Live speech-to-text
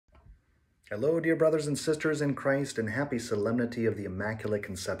Hello, dear brothers and sisters in Christ, and happy solemnity of the Immaculate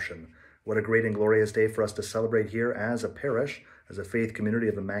Conception. What a great and glorious day for us to celebrate here as a parish, as a faith community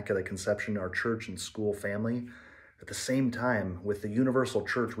of Immaculate Conception, our church and school family. At the same time, with the universal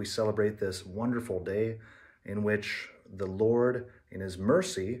church, we celebrate this wonderful day in which the Lord, in his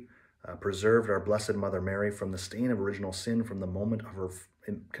mercy, preserved our Blessed Mother Mary from the stain of original sin from the moment of her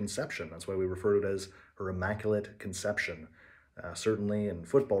conception. That's why we refer to it as her Immaculate Conception. Certainly in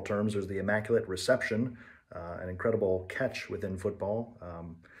football terms, there's the Immaculate Reception, an incredible catch within football.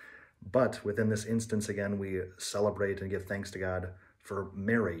 But within this instance, again, we celebrate and give thanks to God for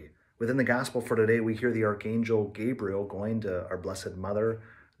Mary. Within the gospel for today, we hear the Archangel Gabriel going to our Blessed Mother,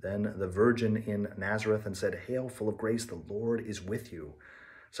 then the Virgin in Nazareth, and said, "Hail, full of grace, the Lord is with you."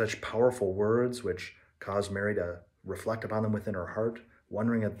 Such powerful words which caused Mary to reflect upon them within her heart,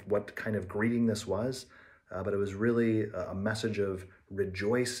 wondering at what kind of greeting this was. But it was really a message of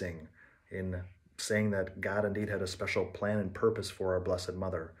rejoicing in saying that God indeed had a special plan and purpose for our Blessed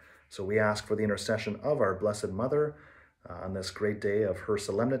Mother. So we ask for the intercession of our Blessed Mother on this great day of her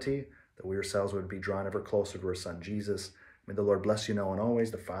solemnity, that we ourselves would be drawn ever closer to her Son, Jesus. May the Lord bless you now and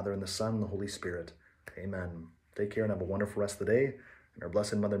always, the Father and the Son and the Holy Spirit. Amen. Take care and have a wonderful rest of the day. And our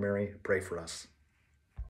Blessed Mother Mary, pray for us.